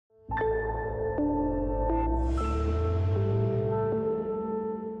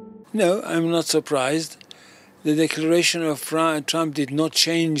No, I'm not surprised. The declaration of Trump did not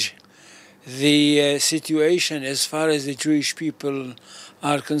change the situation as far as the Jewish people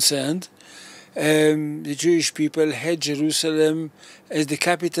are concerned. The Jewish people had Jerusalem as the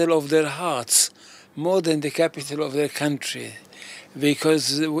capital of their hearts, more than the capital of their country.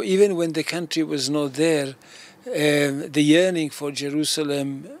 Because even when the country was not there, the yearning for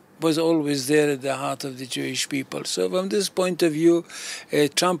Jerusalem was always there at the heart of the Jewish people. So from this point of view,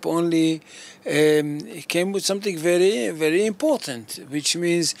 Trump only came with something very, very important, which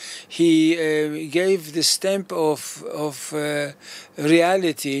means he gave the stamp of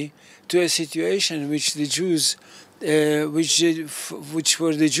reality to a situation which the Jews, which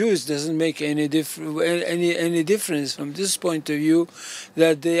for the Jews doesn't make any difference from this point of view,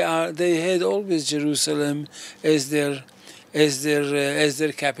 that they had always Jerusalem as their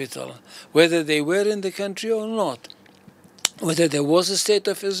capital, whether they were in the country or not, whether there was a state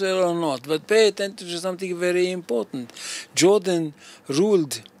of Israel or not. But pay attention to something very important. Jordan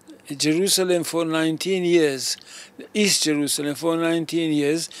ruled Jerusalem for 19 years, East Jerusalem for 19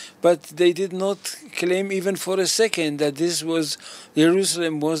 years, but they did not claim even for a second that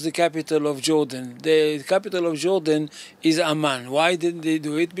Jerusalem was the capital of Jordan. The capital of Jordan is Amman. Why didn't they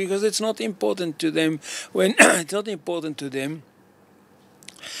do it? Because it's not important to them. It's not important to them.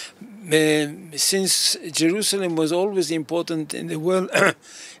 Since Jerusalem was always important in the world,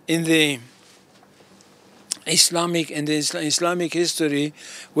 in the Islamic history,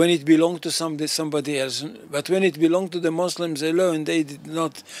 when it belonged to somebody else, but when it belonged to the Muslims alone, they did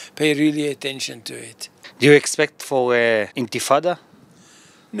not pay really attention to it. Do you expect for intifada?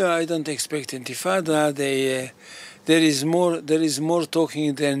 No, I don't expect intifada. There is more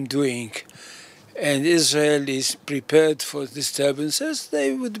talking than doing. And Israel is prepared for disturbances.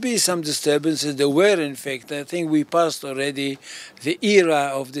 There would be some disturbances. There were, in fact. I think we passed already the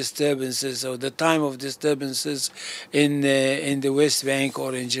era of disturbances, or the time of disturbances in the West Bank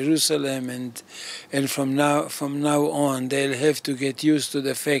or in Jerusalem, and from now on, they'll have to get used to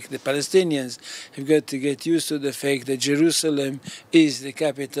the fact. The Palestinians have got to get used to the fact that Jerusalem is the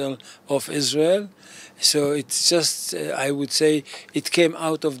capital of Israel. So it's just, I would say, it came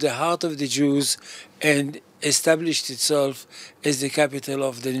out of the heart of the Jews and established itself as the capital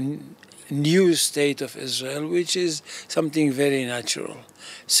of the new state of Israel, which is something very natural.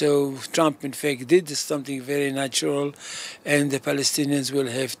 So Trump, in fact, did something very natural, and the Palestinians will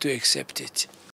have to accept it.